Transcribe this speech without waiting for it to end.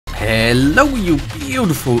Hello you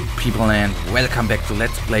beautiful people and welcome back to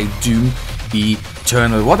Let's Play Doom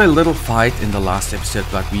Eternal. What a little fight in the last episode,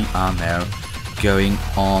 but we are now going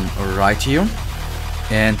on right here.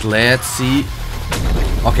 And let's see.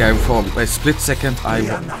 Okay, for a split second We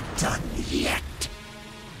are not done yet.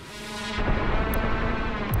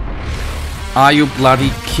 Are you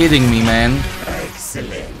bloody kidding me, man?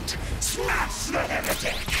 Excellent. Smash the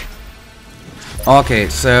heretic. Okay,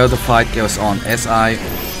 so the fight goes on. As I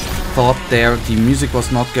thought there, the music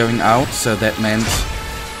was not going out, so that meant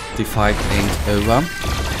the fight ain't over.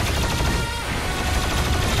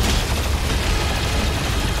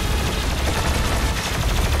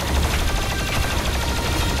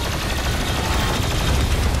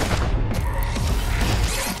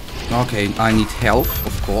 Okay, I need help,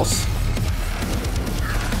 of course.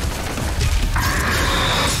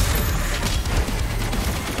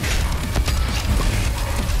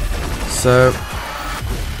 So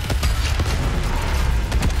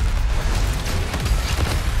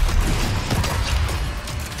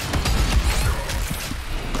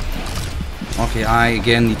okay, I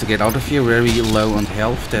again need to get out of here, very low on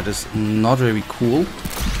health. That is not very cool.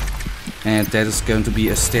 And that is going to be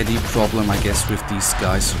a steady problem, I guess, with these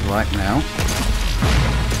guys right now.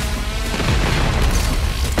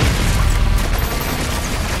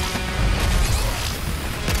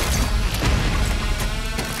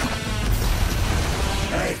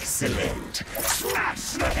 Excellent.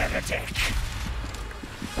 Smash the heretic.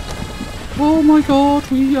 Oh my god,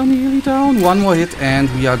 we are nearly down. One more hit and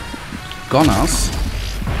we are goners.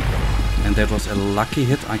 And that was a lucky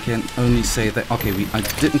hit, I can only say that. Okay, I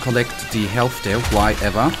didn't collect the health there, why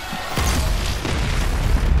ever.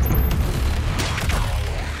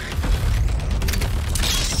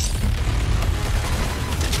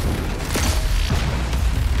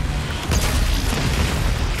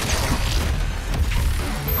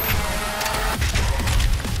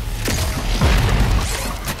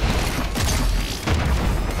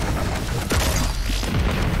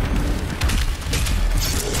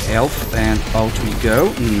 Health and out we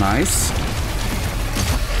go. Nice.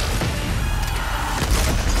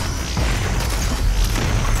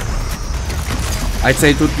 I'd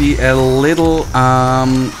say it would be a little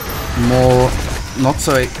more not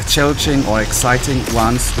so challenging or exciting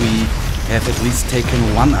once we have at least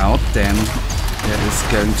taken one out. Then that is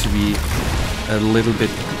going to be a little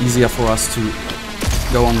bit easier for us to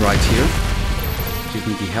go on right here. Give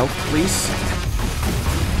me the health, please.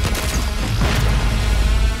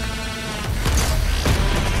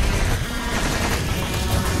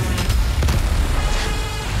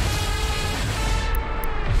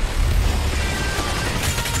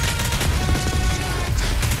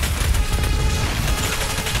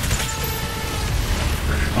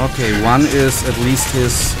 Okay, one is at least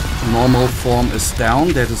his normal form is down,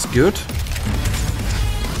 that is good.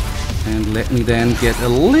 And let me then get a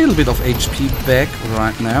little bit of HP back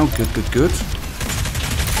right now. Good, good, good.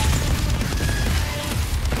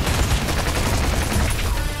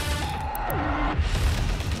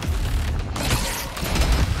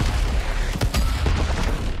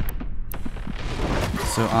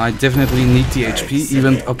 So I definitely need the HP,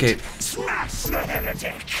 even, okay. Smash the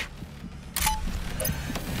heretic.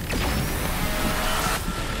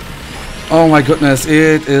 Oh my goodness,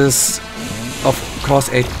 it is of course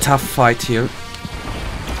a tough fight here.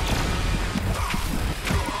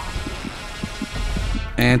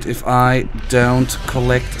 And if I don't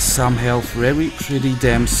collect some health pretty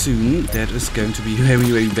damn soon, that is going to be very,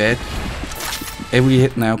 very bad. Every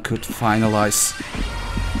hit now could finalize.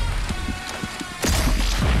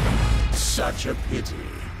 Such a pity.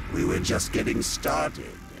 We were just getting started.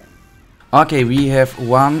 Okay, we have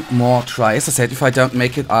one more try. As I said, if I don't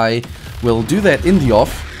make it, I will do that in the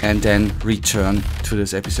off and then return to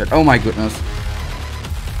this episode. Oh my goodness.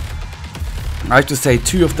 I have to say,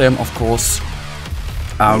 two of them, of course,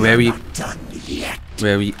 are very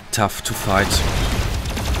tough to fight.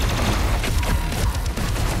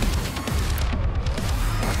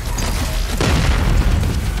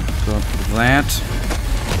 Got that.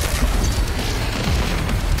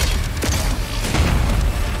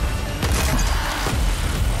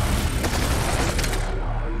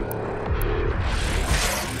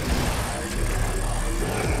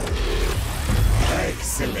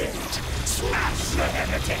 Excellent. Smash the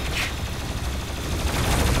heretic.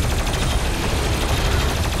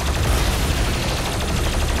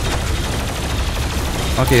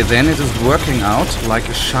 Okay, then it is working out like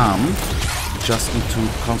a charm. Just need to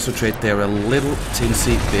concentrate there a little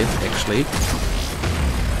teensy bit, actually.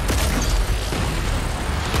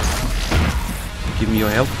 Give me your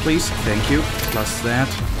health, please. Thank you. Plus that.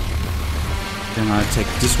 Then I take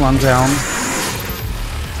this one down.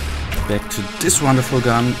 Back to this wonderful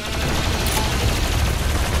gun.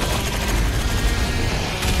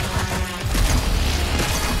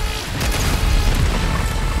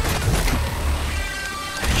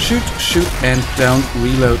 Shoot, shoot, and don't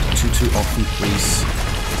reload too often, please.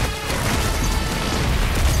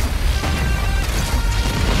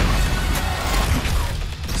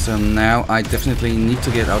 So now I definitely need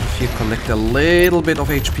to get out of here, collect a little bit of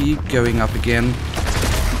HP, going up again.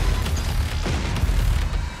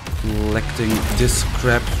 Collecting this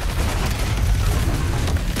crap.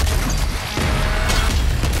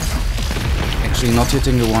 Actually not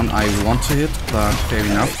hitting the one I want to hit, but fair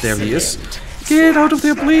enough, there he is. Get out of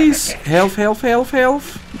there, please! Health, health, health,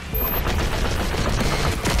 health!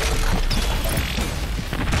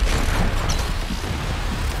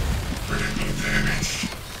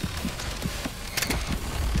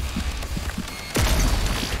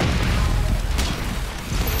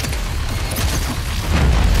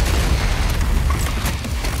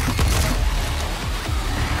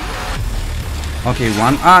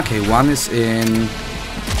 Okay, one is in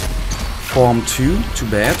form 2, too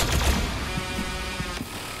bad.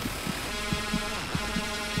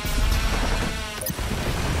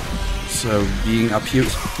 So being up here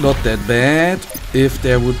is not that bad, if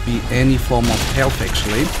there would be any form of health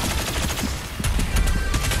actually.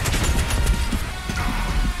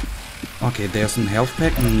 Okay, there's some health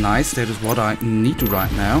pack, nice, that is what I need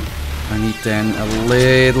right now. I need then a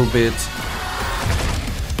little bit.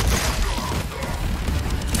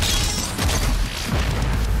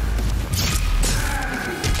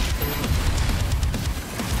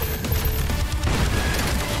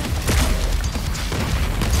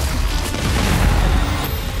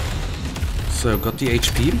 So got the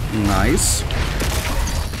HP, nice.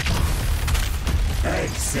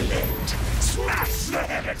 Excellent. Smash the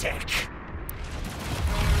heretic.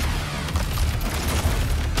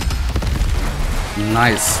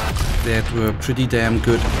 Nice. That were pretty damn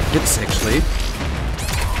good hits actually.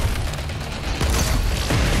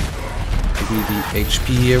 Give me the HP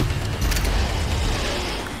here.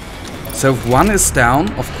 So if one is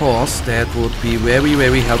down, of course, that would be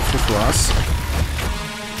very helpful for us.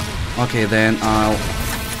 Okay, then I'll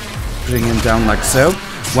bring him down like so.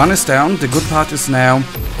 One is down. The good part is now,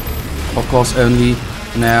 of course, only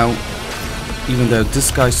now, even though this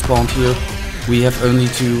guy spawned here, we have only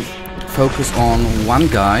to focus on one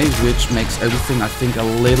guy, which makes everything, I think, a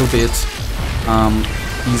little bit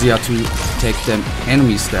easier to take them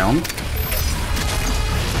enemies down.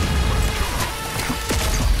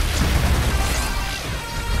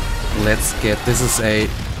 Let's get, this is a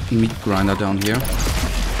meat grinder down here.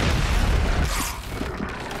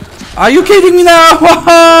 Are you kidding me now?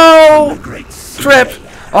 Whoa! Crap!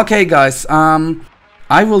 Okay guys,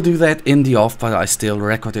 I will do that in the off, but I still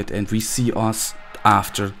record it and we see us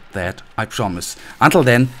after that, I promise. Until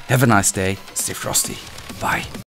then, have a nice day, stay frosty, bye.